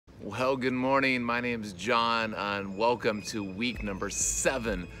Well, good morning. My name is John, and welcome to week number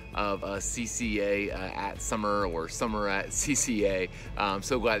 7 of CCA at Summer or Summer at CCA. I'm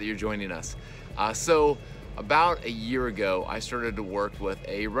so glad that you're joining us. So about a year ago, I started to work with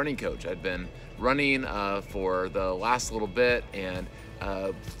a running coach. I'd been running for the last little bit, and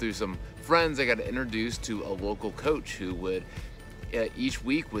through some friends, I got introduced to a local coach who would each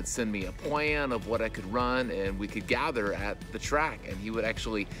week would send me a plan of what I could run, and we could gather at the track, and he would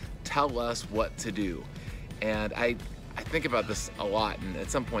actually tell us what to do. And I think about this a lot, and at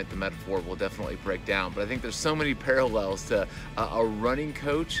some point the metaphor will definitely break down, but I think there's so many parallels to a running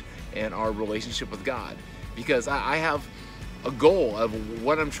coach and our relationship with God, because I have a goal of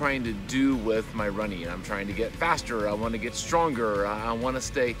what I'm trying to do with my running. I'm trying to get faster, I want to get stronger, I want to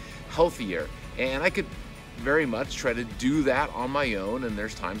stay healthier, and I could very much try to do that on my own, and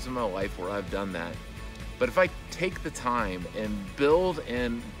there's times in my life where I've done that. But if I take the time and build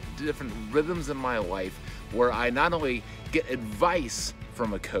in different rhythms in my life where I not only get advice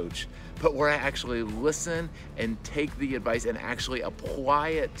from a coach, but where I actually listen and take the advice and actually apply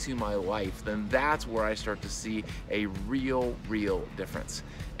it to my life, then that's where I start to see a real difference.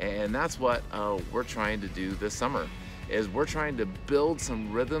 And that's what we're trying to do this summer. Is we're trying to build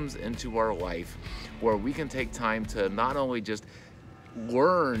some rhythms into our life where we can take time to not only just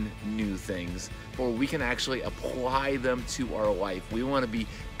learn new things, but we can actually apply them to our life. We want to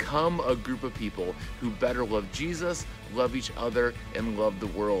become a group of people who better love Jesus, love each other, and love the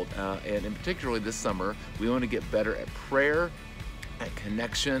world. And in particularly this summer, we want to get better at prayer, at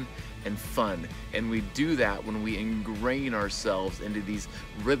connection, and fun. And we do that when we ingrain ourselves into these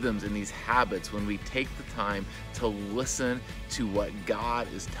rhythms and these habits, when we take the time to listen to what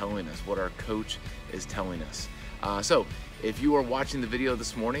God is telling us, what our coach is telling us. So if you are watching the video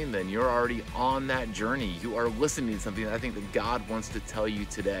this morning, then you're already on that journey. You are listening to something that I think that God wants to tell you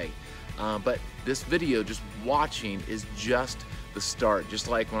today. But this video, just watching, is just the start. Just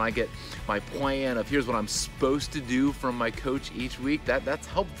like when I get my plan of here's what I'm supposed to do from my coach each week, that's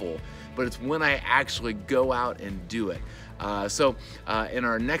helpful, but it's when I actually go out and do it. So in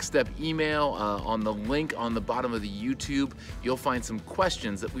our next step email, on the link on the bottom of the YouTube, you'll find some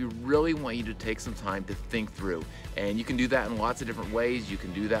questions that we really want you to take some time to think through. And you can do that in lots of different ways. You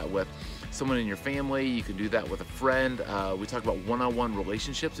can do that with someone in your family, you can do that with a friend. We talk about one-on-one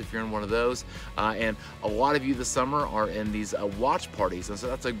relationships if you're in one of those. And a lot of you this summer are in these watch parties, and so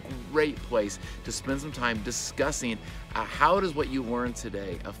that's a great place to spend some time discussing how does what you learned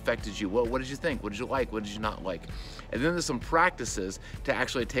today affected you? What did you think? What did you like? What did you not like? And then there's some practices to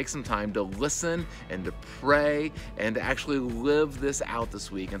actually take some time to listen and to pray and to actually live this out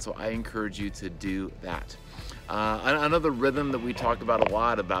this week. And so I encourage you to do that. Another rhythm that we talk about a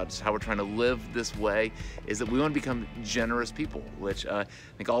lot about just how we're trying to live this way is that we want to become generous people, which I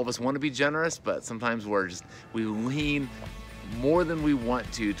think all of us want to be generous, but sometimes we lean more than we want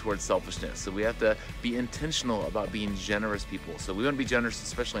to towards selfishness. So we have to be intentional about being generous people. So we want to be generous,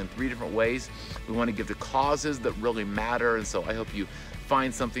 especially in 3 different ways. We want to give to causes that really matter. And so I hope you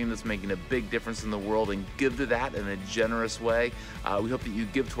find something that's making a big difference in the world and give to that in a generous way. We hope that you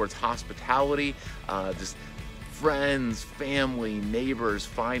give towards hospitality, just friends, family, neighbors.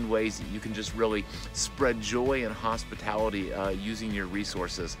 Find ways that you can just really spread joy and hospitality using your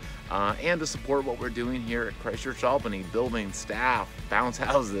resources. And to support what we're doing here at Christ Church Albany, building staff, bounce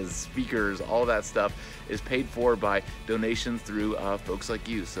houses, speakers, all that stuff is paid for by donations through folks like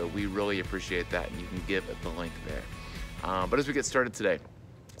you. So we really appreciate that, and you can give at the link there. But as we get started today,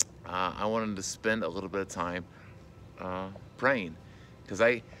 I wanted to spend a little bit of time praying, because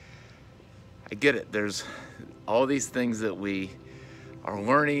I get it. There's all these things that we are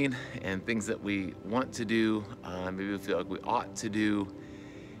learning and things that we want to do, maybe we feel like we ought to do,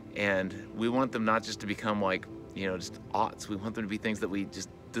 and we want them not just to become like, just oughts. We want them to be things that we just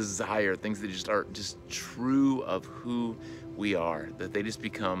desire, things that just are just true of who we are, that they just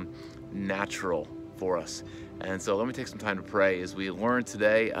become natural for us. And so let me take some time to pray as we learn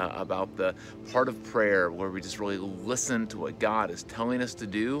today about the part of prayer where we just really listen to what God is telling us to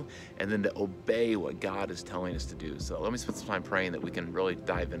do, and then to obey what God is telling us to do. So let me spend some time praying that we can really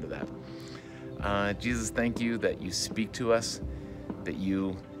dive into that. Jesus, thank you that you speak to us, that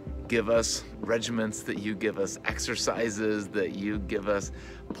you give us regiments, that you give us exercises, that you give us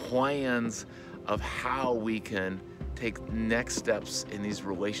plans of how we can take next steps in these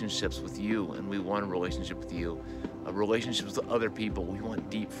relationships with you. And we want a relationship with you, relationships with other people. We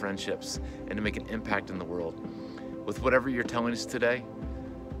want deep friendships and to make an impact in the world. With whatever you're telling us today,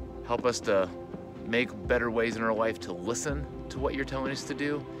 help us to make better ways in our life to listen to what you're telling us to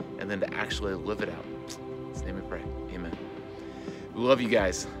do, and then to actually live it out. In His name we pray, amen. We We love you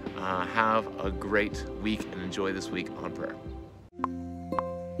guys. Have a great week and enjoy this week on prayer.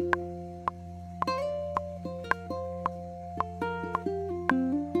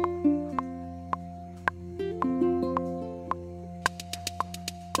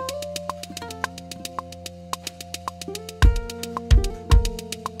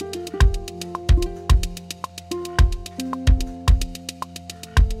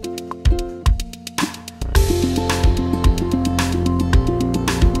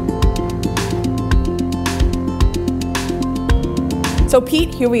 So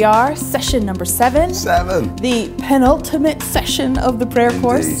Pete, here we are, session number 7. 7. The penultimate session of the prayer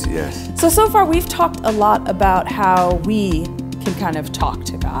course. Yes. So far we've talked a lot about how we can kind of talk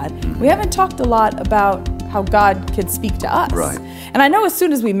to God. We haven't talked a lot about how God can speak to us. Right. And I know as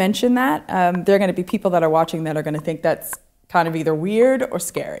soon as we mention that, there are going to be people that are watching that are going to think that's kind of either weird or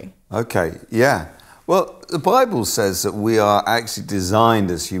scary. Okay, yeah. Well, the Bible says that we are actually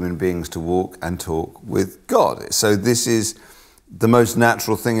designed as human beings to walk and talk with God. So this is the most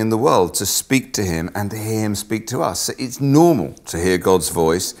natural thing in the world, to speak to him and to hear him speak to us. So it's normal to hear God's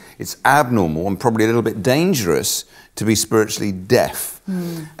voice. It's abnormal and probably a little bit dangerous to be spiritually deaf.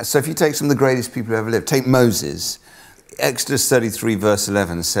 So if you take some of the greatest people who ever lived, take Moses. Exodus 33 verse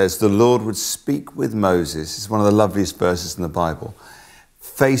 11 says, the Lord would speak with Moses. It's one of the loveliest verses in the Bible.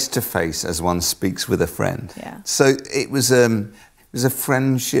 Face to face as one speaks with a friend. Yeah. So it was a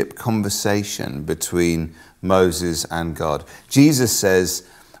friendship conversation between Moses and God. Jesus says,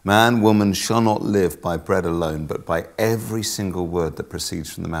 man, woman shall not live by bread alone, but by every single word that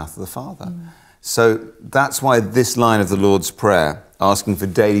proceeds from the mouth of the Father. So that's why this line of the Lord's Prayer, asking for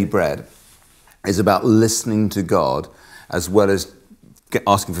daily bread, is about listening to God as well as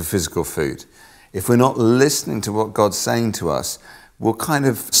asking for physical food. If we're not listening to what God's saying to us, we'll kind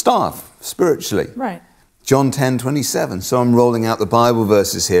of starve spiritually. Right. John 10:27. So I'm rolling out the Bible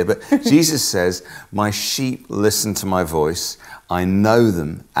verses here, but Jesus says, my sheep listen to my voice. I know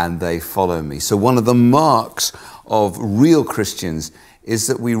them and they follow me. So one of the marks of real Christians is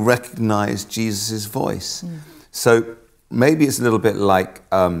that we recognize Jesus' voice. So maybe it's a little bit like,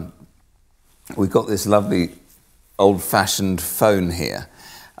 we've got this lovely old-fashioned phone here.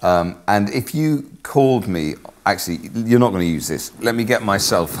 And if you called me, actually, you're not going to use this. Let me get my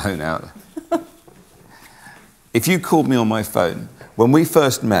cell phone out. If you called me on my phone, when we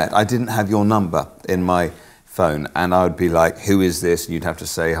first met, I didn't have your number in my phone, and I would be like, who is this? And you'd have to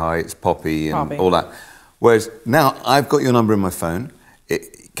say, hi, it's Poppy, and all that. Whereas now I've got your number in my phone,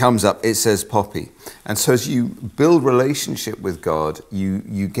 it comes up, it says Poppy. And so as you build relationship with God,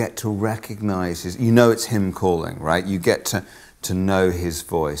 you get to recognize his, you know it's him calling, right? You get to know his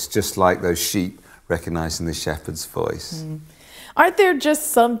voice, just like those sheep recognizing the shepherd's voice. Aren't there just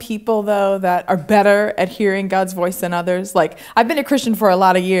some people, though, that are better at hearing God's voice than others? Like, I've been a Christian for a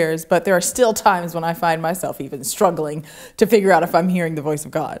lot of years, but there are still times when I find myself even struggling to figure out if I'm hearing the voice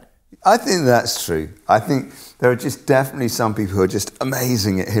of God. I think that's true. I think there are just definitely some people who are just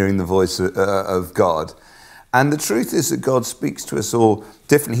amazing at hearing the voice of God. And the truth is that God speaks to us all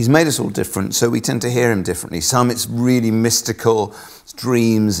differently. He's made us all different, so we tend to hear him differently. Some it's really mystical,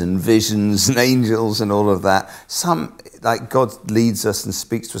 dreams and visions and angels and all of that. Some, like God leads us and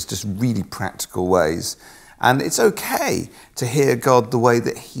speaks to us just really practical ways. And it's okay to hear God the way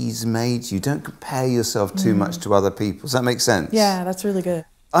that he's made you. Don't compare yourself too much to other people. Does that make sense? Yeah, that's really good.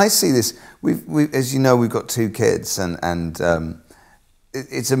 I see this. We've, as you know, we've got 2 kids, and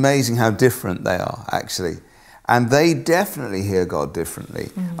it's amazing how different they are, actually. And they definitely hear God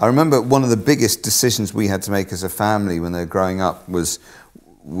differently. I remember one of the biggest decisions we had to make as a family when they were growing up was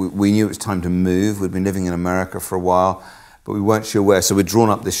we knew it was time to move. We'd been living in America for a while, but we weren't sure where. So we'd drawn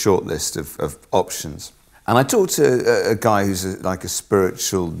up this short list of options. And I talked to a guy who's like a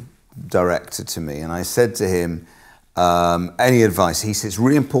spiritual director to me. And I said to him, any advice? He said, it's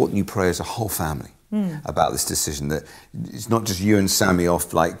really important you pray as a whole family about this decision, that it's not just you and Sammy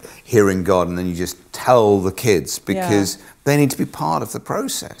off like hearing God and then you just tell the kids, because they need to be part of the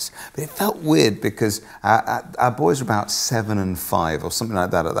process. But it felt weird because our boys were about 7 and 5 or something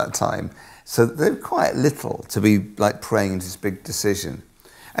like that at that time. So they were quite little to be like praying into this big decision.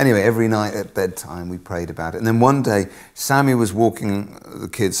 Anyway, every night at bedtime we prayed about it. And then one day Sammy was walking the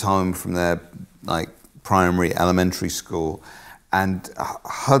kids home from their like primary, elementary school, and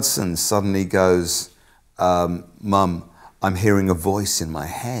Hudson suddenly goes, Mum, I'm hearing a voice in my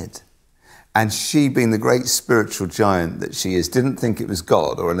head. And she, being the great spiritual giant that she is, didn't think it was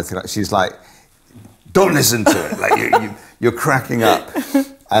God or anything like that. She's like, don't listen to it. Like you're cracking up.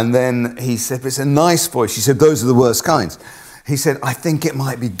 And then he said, but it's a nice voice. She said, those are the worst kinds. He said, I think it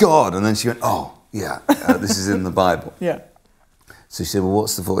might be God. And then she went, oh, yeah, this is in the Bible. Yeah. So he said, well,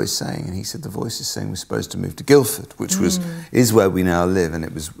 what's the voice saying? And he said, the voice is saying we're supposed to move to Guildford, which is where we now live. And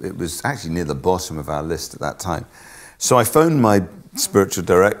it was actually near the bottom of our list at that time. So I phoned my spiritual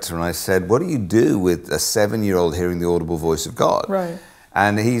director and I said, what do you do with a 7-year-old hearing the audible voice of God? Right.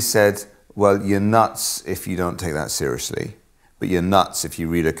 And he said, well, you're nuts if you don't take that seriously, but you're nuts if you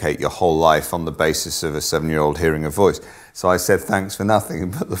relocate your whole life on the basis of a 7-year-old hearing a voice. So I said, thanks for nothing,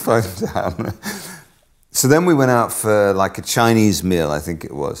 and put the phone down. So then we went out for like a Chinese meal, I think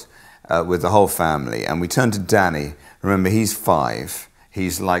it was, with the whole family. And we turned to Danny. Remember, he's 5.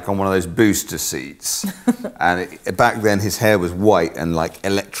 He's like on one of those booster seats. And back then his hair was white and like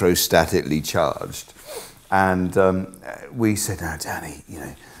electrostatically charged. And we said, now Danny, you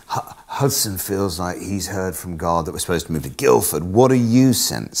know, Hudson feels like he's heard from God that we're supposed to move to Guildford. What are you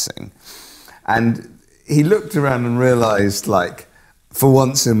sensing? And he looked around and realized, like, for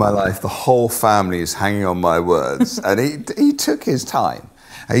once in my life, the whole family is hanging on my words. And he took his time.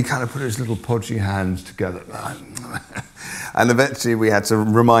 And he kind of put his little podgy hands together. And eventually we had to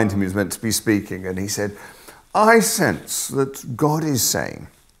remind him he was meant to be speaking. And he said, I sense that God is saying,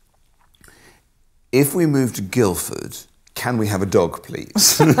 if we move to Guildford, can we have a dog,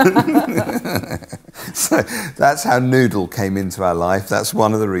 please? So that's how Noodle came into our life. That's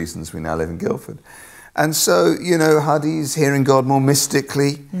one of the reasons we now live in Guildford. And so, you know, Huddy's hearing God more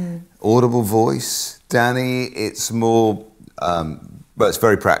mystically, audible voice. Danny, it's more, but it's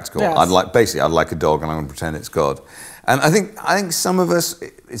very practical. Yes. I'd like a dog and I'm going to pretend it's God. And I think some of us,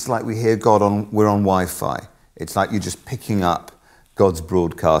 it's like we hear God we're on Wi-Fi. It's like you're just picking up God's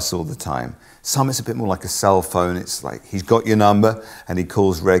broadcasts all the time. Some it's a bit more like a cell phone. It's like he's got your number and he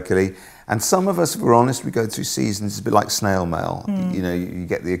calls regularly. And some of us, if we're honest, we go through seasons, it's a bit like snail mail. You know, you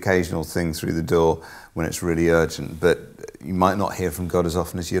get the occasional thing through the door when it's really urgent, but you might not hear from God as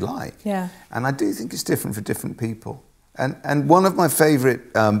often as you like. Yeah. And I do think it's different for different people. And one of my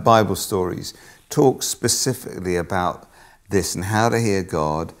favourite Bible stories talks specifically about this and how to hear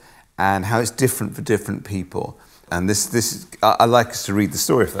God and how it's different for different people. And this is, I'd like us to read the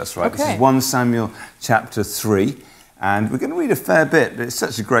story, if that's right. Okay. This is 1 Samuel chapter 3. And we're going to read a fair bit, but it's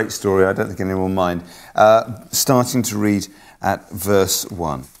such a great story, I don't think anyone will mind. Starting to read at verse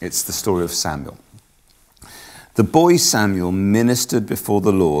 1. It's the story of Samuel. The boy Samuel ministered before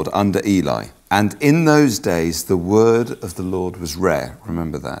the Lord under Eli. And in those days, the word of the Lord was rare.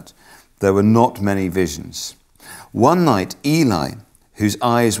 Remember that. There were not many visions. One night, Eli, whose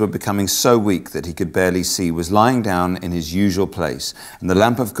eyes were becoming so weak that he could barely see, was lying down in his usual place, and the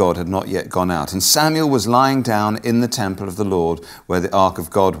lamp of God had not yet gone out. And Samuel was lying down in the temple of the Lord where the ark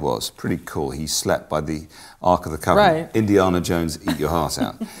of God was. Pretty cool. He slept by the ark of the covenant. Right. Indiana Jones, eat your heart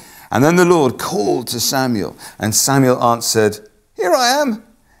out. And then the Lord called to Samuel, and Samuel answered, "Here I am."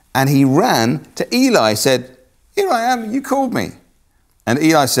 And he ran to Eli, said, "Here I am, you called me." And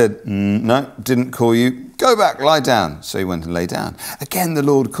Eli said, "No, didn't call you. Go back, lie down." So he went and lay down. Again the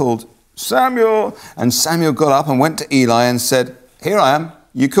Lord called, "Samuel." And Samuel got up and went to Eli and said, "Here I am,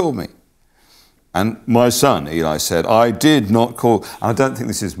 you called me." "And my son," Eli said, "I did not call." And I don't think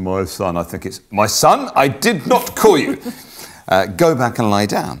this is my son, I think it's, "My son, I did not call you." Go back and lie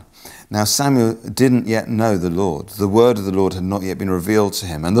down. Now Samuel didn't yet know the Lord. The word of the Lord had not yet been revealed to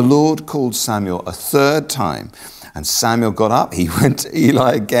him. And the Lord called Samuel a third time. And Samuel got up, he went to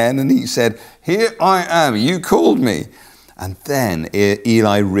Eli again, and he said, "Here I am, you called me." And then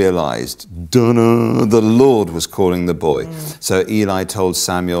Eli realized, the Lord was calling the boy. So Eli told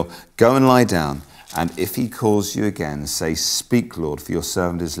Samuel, "Go and lie down, and if he calls you again, say, 'Speak, Lord, for your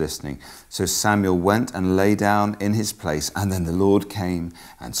servant is listening.'" So Samuel went and lay down in his place, and then the Lord came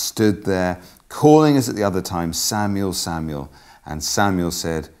and stood there, calling as at the other time, "Samuel, Samuel." And Samuel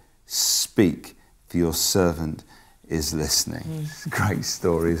said, "Speak, for your servant is listening." It's a great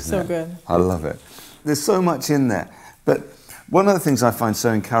story, isn't it? So good. I love it. There's so much in there. But one of the things I find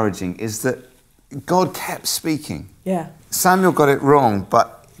so encouraging is that God kept speaking. Yeah. Samuel got it wrong,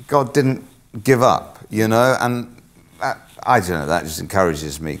 but God didn't give up, you know, and I don't know, that just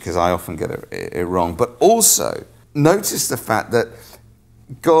encourages me because I often get it wrong. But also, notice the fact that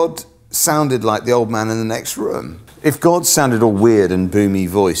God sounded like the old man in the next room. If God sounded all weird and boomy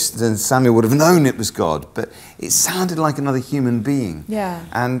voiced, then Samuel would have known it was God, but it sounded like another human being. Yeah.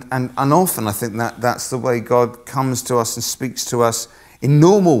 And often I think that's the way God comes to us and speaks to us in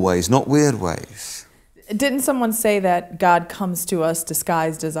normal ways, not weird ways. Didn't someone say that God comes to us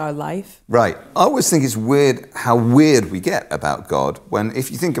disguised as our life? Right. I always think it's weird how weird we get about God when, if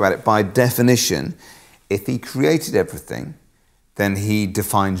you think about it, by definition, if he created everything, then he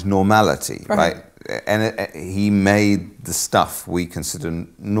defines normality, right? And he made the stuff we consider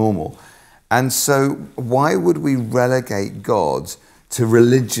normal. And so why would we relegate God to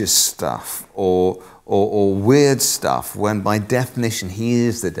religious stuff or weird stuff when by definition he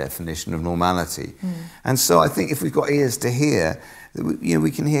is the definition of normality? And so I think if we've got ears to hear, we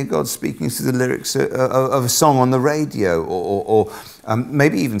can hear God speaking through the lyrics of a song on the radio or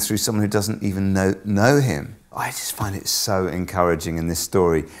maybe even through someone who doesn't even know him. I just find it so encouraging in this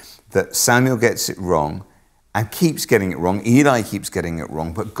story that Samuel gets it wrong and keeps getting it wrong. Eli keeps getting it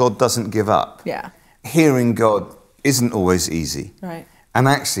wrong, but God doesn't give up. Yeah. Hearing God isn't always easy. Right. And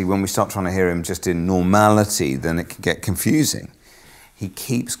actually, when we start trying to hear him just in normality, then it can get confusing. He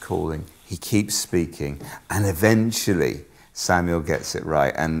keeps calling, he keeps speaking, and eventually Samuel gets it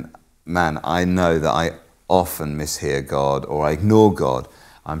right. And man, I know that I often mishear God or I ignore God.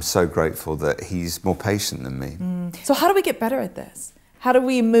 I'm so grateful that he's more patient than me. So how do we get better at this? How do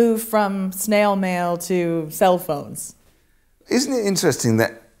we move from snail mail to cell phones? Isn't it interesting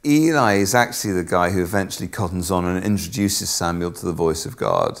that Eli is actually the guy who eventually cottons on and introduces Samuel to the voice of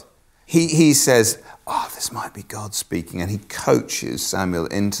God? He says, this might be God speaking, and he coaches Samuel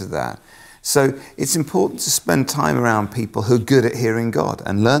into that. So it's important to spend time around people who are good at hearing God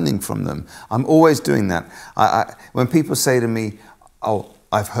and learning from them. I'm always doing that. When people say to me,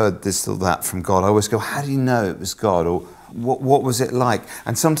 I've heard this or that from God, I always go, how do you know it was God? Or what was it like?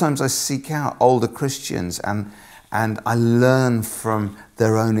 And sometimes I seek out older Christians and I learn from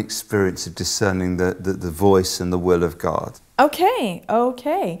their own experience of discerning the voice and the will of God.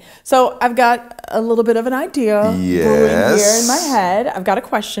 Okay. So I've got a little bit of an idea brewing here in my head. I've got a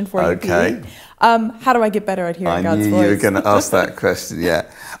question for you, Pete. How do I get better at hearing God's voice? I knew you were going to ask that question, yeah.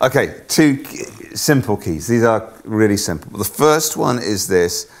 Okay, 2 simple keys. These are really simple. The first one is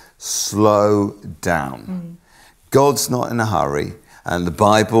this: slow down. God's not in a hurry. And the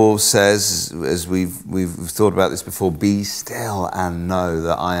Bible says, as we've thought about this before, be still and know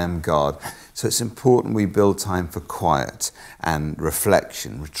that I am God. So it's important we build time for quiet and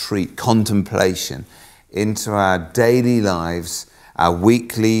reflection, retreat, contemplation into our daily lives, our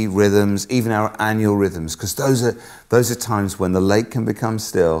weekly rhythms, even our annual rhythms, because those are times when the lake can become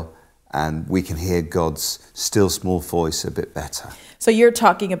still and we can hear God's still small voice a bit better. So you're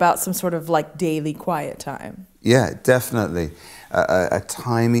talking about some sort of like daily quiet time. Yeah, definitely. A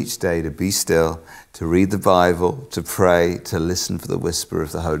time each day to be still, to read the Bible, to pray, to listen for the whisper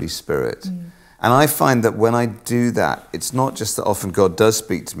of the Holy Spirit. And I find that when I do that, it's not just that often God does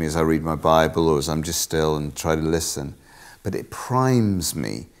speak to me as I read my Bible or as I'm just still and try to listen, but it primes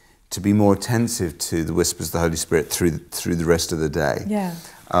me to be more attentive to the whispers of the Holy Spirit through the rest of the day. Yeah.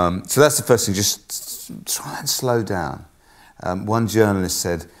 So that's the first thing, just try and slow down. One journalist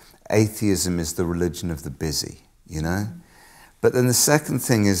said, atheism is the religion of the busy, you know? But then the second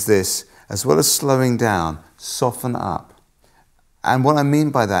thing is this: as well as slowing down, soften up. And what I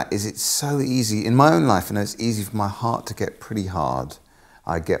mean by that is it's so easy. In my own life, I know it's easy for my heart to get pretty hard.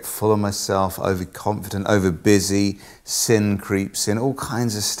 I get full of myself, overconfident, overbusy, sin creeps in, all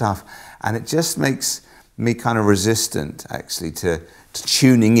kinds of stuff. And it just makes me kind of resistant, actually, to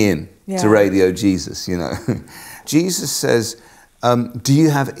tuning in to Radio Jesus, you know. Jesus says, do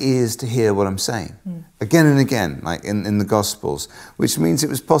you have ears to hear what I'm saying? Again and again, like in the Gospels, which means it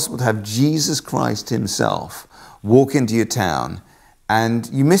was possible to have Jesus Christ himself walk into your town and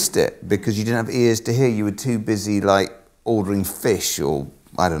you missed it because you didn't have ears to hear. You were too busy like ordering fish or,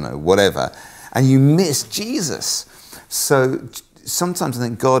 I don't know, whatever. And you missed Jesus. So sometimes I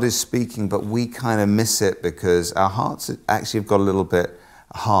think God is speaking, but we kind of miss it because our hearts actually have got a little bit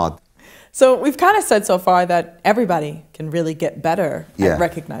hard. So we've kind of said so far that everybody can really get better at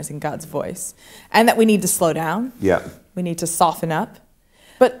recognizing God's voice, and that we need to slow down. Yeah. We need to soften up.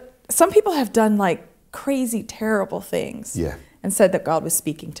 But some people have done like crazy, terrible things and said that God was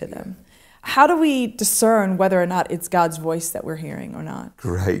speaking to them. How do we discern whether or not it's God's voice that we're hearing or not?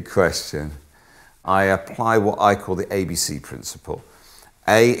 Great question. I apply what I call the ABC principle.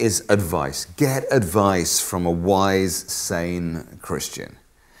 A is advice. Get advice from a wise, sane Christian.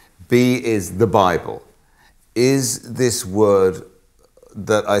 B is the Bible. Is this word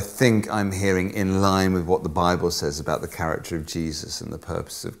that I think I'm hearing in line with what the Bible says about the character of Jesus and the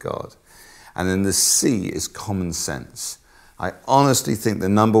purpose of God? And then the C is common sense. I honestly think the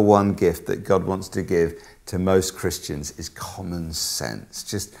number one gift that God wants to give to most Christians is common sense.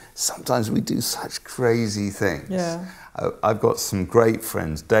 Just sometimes we do such crazy things. Yeah. I've got some great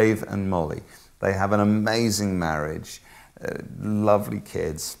friends, Dave and Molly. They have an amazing marriage, lovely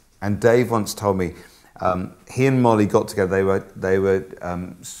kids. And Dave once told me, he and Molly got together. They were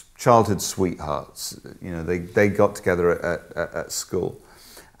childhood sweethearts. You know, they got together at school,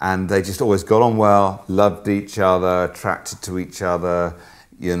 and they just always got on well, loved each other, attracted to each other.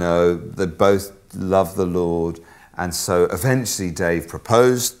 you know, they both love the Lord. And so eventually Dave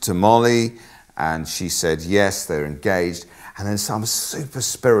proposed to Molly, and she said yes, they're engaged. And then some super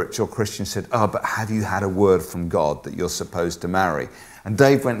spiritual Christian said, oh, but have you had a word from God that you're supposed to marry? And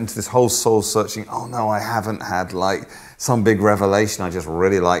Dave went into this whole soul searching, oh no, I haven't had like some big revelation. I just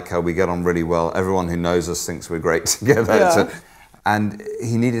really like her. We get on really well. Everyone who knows us thinks we're great together. Yeah. So, and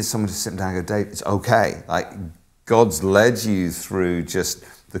he needed someone to sit down and go, Dave, it's okay. Like, God's led you through just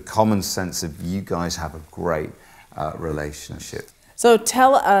the common sense of you guys have a great relationship. So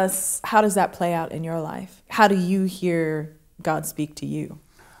tell us, how does that play out in your life? How do you hear God speak to you?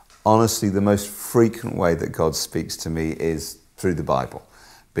 Honestly, the most frequent way that God speaks to me is through the Bible,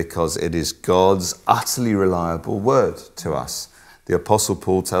 because it is God's utterly reliable word to us. The Apostle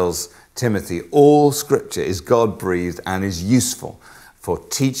Paul tells Timothy, all scripture is God-breathed and is useful for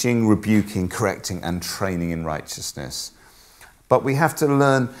teaching, rebuking, correcting, and training in righteousness. But we have to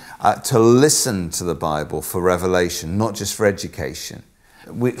learn to listen to the Bible for revelation, not just for education.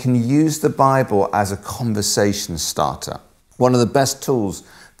 We can use the Bible as a conversation starter. One of the best tools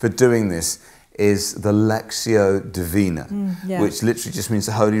for doing this is the Lectio Divina, which literally just means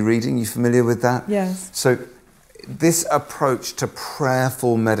the holy reading. You familiar with that? Yes. So this approach to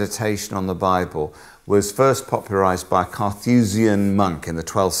prayerful meditation on the Bible was first popularized by a Carthusian monk in the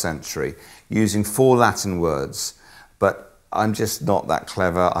 12th century using 4 Latin words. But I'm just not that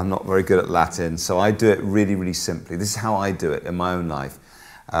clever. I'm not very good at Latin, so I do it really, really simply. This is how I do it in my own life.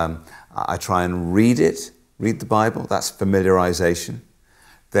 I try and read the Bible. That's familiarization.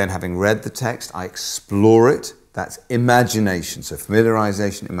 Then, having read the text, I explore it. That's imagination. So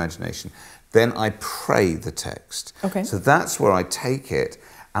familiarization, imagination. Then I pray the text. Okay. So that's where I take it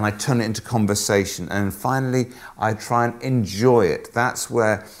and I turn it into conversation. And finally, I try and enjoy it. That's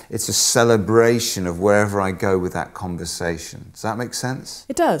where it's a celebration of wherever I go with that conversation. Does that make sense?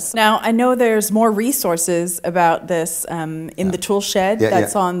 It does. Now, I know there's more resources about this in the tool shed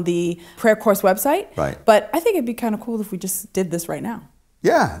that's on the Prayer Course website. Right. But I think it'd be kind of cool if we just did this right now.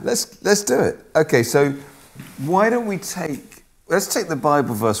 Yeah, let's do it. Okay, so why don't we let's take the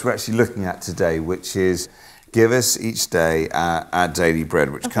Bible verse we're actually looking at today, which is, give us each day our daily bread,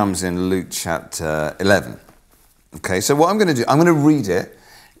 which comes in Luke chapter 11. Okay, so what I'm going to do, I'm going to read it.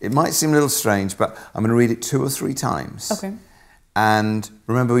 It might seem a little strange, but I'm going to read it 2 or 3 times. Okay. And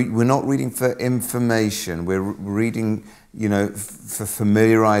remember, we're not reading for information. We're reading, for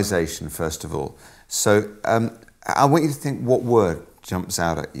familiarization, first of all. So I want you to think what word jumps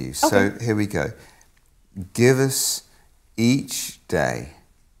out at you. So here we go. Give us each day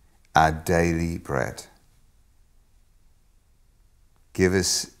our daily bread. Give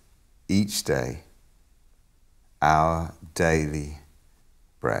us each day our daily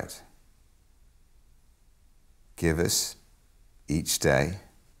bread. Give us each day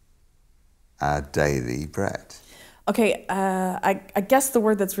our daily bread. Okay, I guess the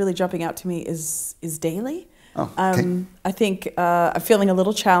word that's really jumping out to me is daily. Oh, okay. I think I'm feeling a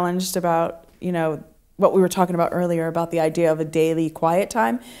little challenged about, what we were talking about earlier about the idea of a daily quiet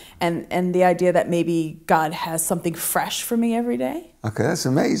time and the idea that maybe God has something fresh for me every day. Okay, that's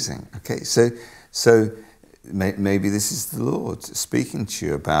amazing. Okay, so maybe this is the Lord speaking to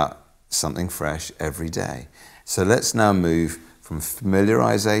you about something fresh every day. So let's now move from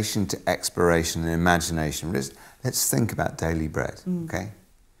familiarization to exploration and imagination. Let's think about daily bread, okay?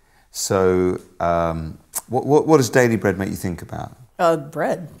 So what does daily bread make you think about?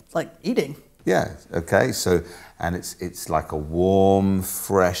 Bread, like eating. Yeah, okay, so, and it's like a warm,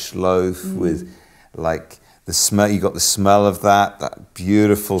 fresh loaf with like the smell, you got the smell of that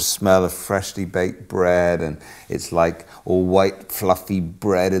beautiful smell of freshly baked bread, and it's like all white, fluffy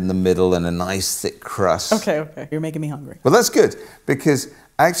bread in the middle and a nice thick crust. Okay, you're making me hungry. Well, that's good, because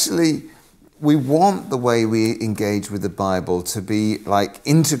actually we want the way we engage with the Bible to be like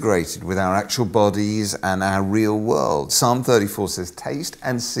integrated with our actual bodies and our real world. Psalm 34 says, taste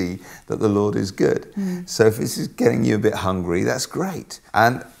and see that the Lord is good. So if this is getting you a bit hungry, that's great.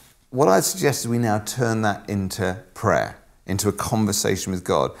 And what I suggest is we now turn that into prayer, into a conversation with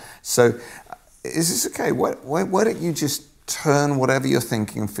God. So is this okay? Why don't you just turn whatever you're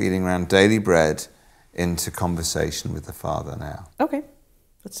thinking and feeling around daily bread into conversation with the Father now? Okay,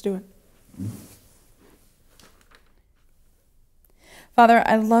 let's do it. Father,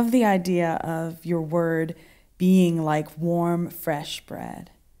 I love the idea of your word being like warm, fresh bread.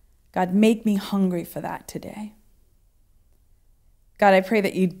 God, make me hungry for that today. God, I pray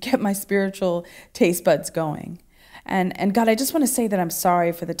that you'd get my spiritual taste buds going. And God, I just want to say that I'm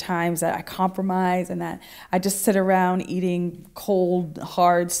sorry for the times that I compromise and that I just sit around eating cold,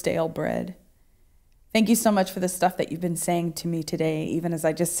 hard, stale bread. Thank you so much for the stuff that you've been saying to me today, even as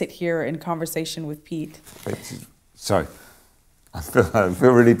I just sit here in conversation with Pete. Sorry, I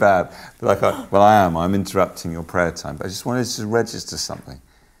feel really bad. But I'm interrupting your prayer time. But I just wanted to register something.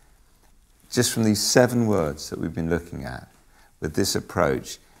 Just from these 7 words that we've been looking at, with this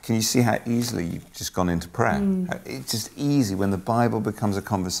approach, can you see how easily you've just gone into prayer? It's just easy when the Bible becomes a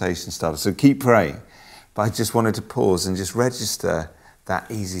conversation starter. So keep praying. But I just wanted to pause and just register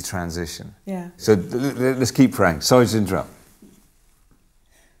that easy transition. Yeah. So let's keep praying. Sorry to interrupt.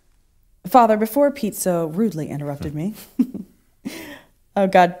 Father, before Pete so rudely interrupted me, oh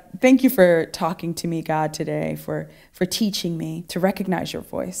God, thank you for talking to me, God, today, for teaching me to recognize your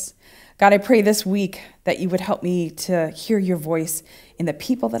voice. God, I pray this week that you would help me to hear your voice in the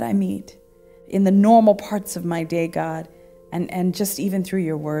people that I meet, in the normal parts of my day, God, and just even through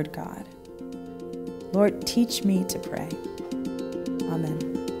your word, God. Lord, teach me to pray. Amen.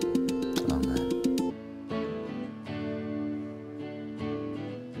 Amen.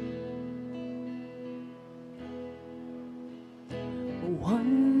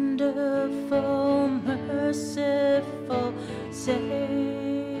 Wonderful, merciful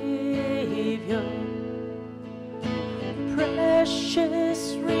Savior,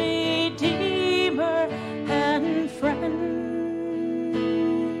 precious Redeemer and friend.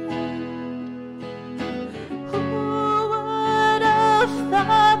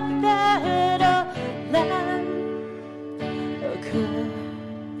 Thought that a lamb could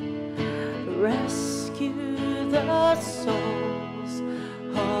rescue the souls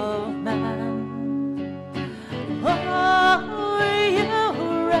of man. Oh,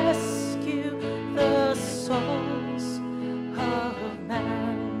 you rescue the souls of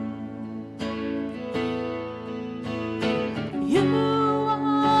man. You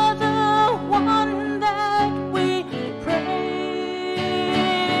are the one that we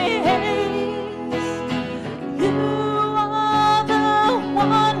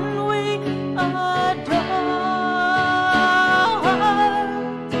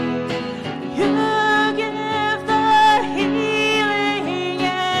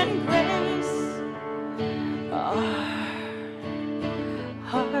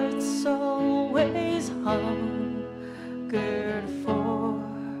hearts always hungered for.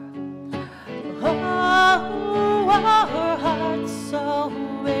 Oh, our hearts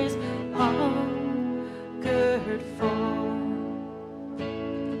always hungered for.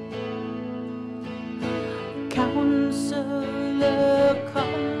 Counselor,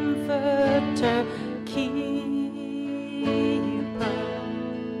 Comforter, Keeper,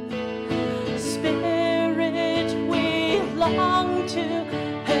 Spirit we long to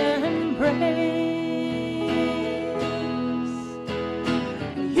embrace.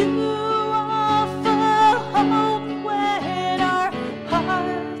 You offer hope when our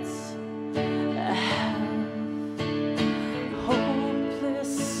hearts have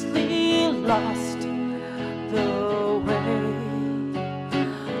hopelessly lost the way.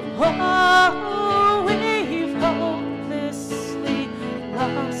 Oh, we've hopelessly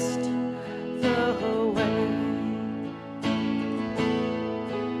lost the way.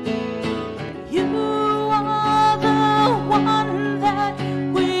 You are the one that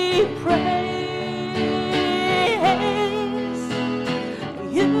we praise.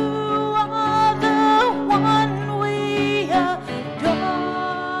 You are the one we adore.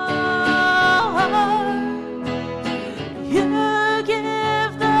 You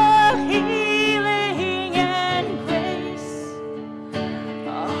give the healing and grace.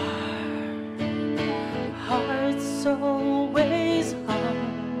 Our hearts always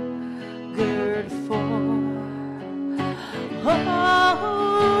hungered for.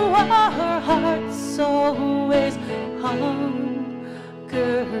 Oh, our hearts always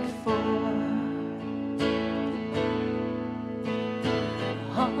hungered for.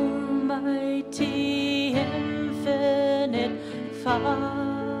 Almighty, infinite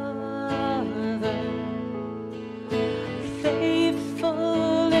Father,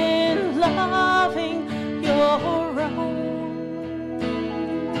 faithful in loving your own.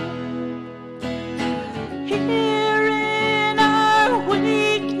 Here in our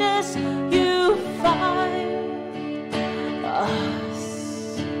weakness you find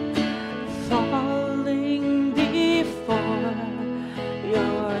us, falling before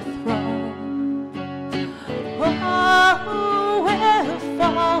your throne. Oh, we're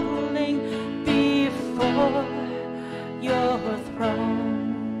falling before your throne.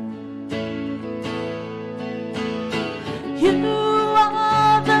 You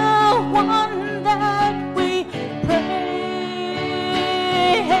are the one that we praise.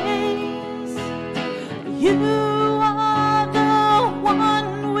 You are the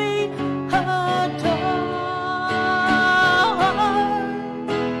one we adore.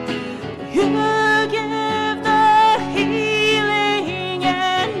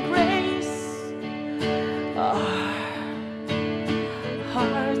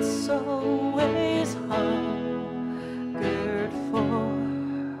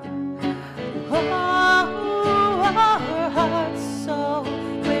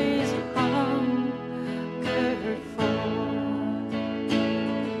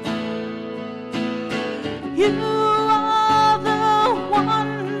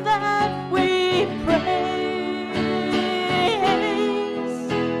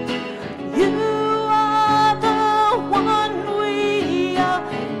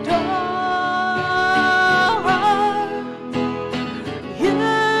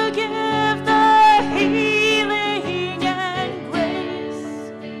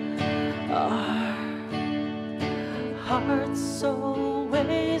 heart's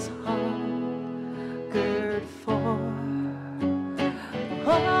always hungry.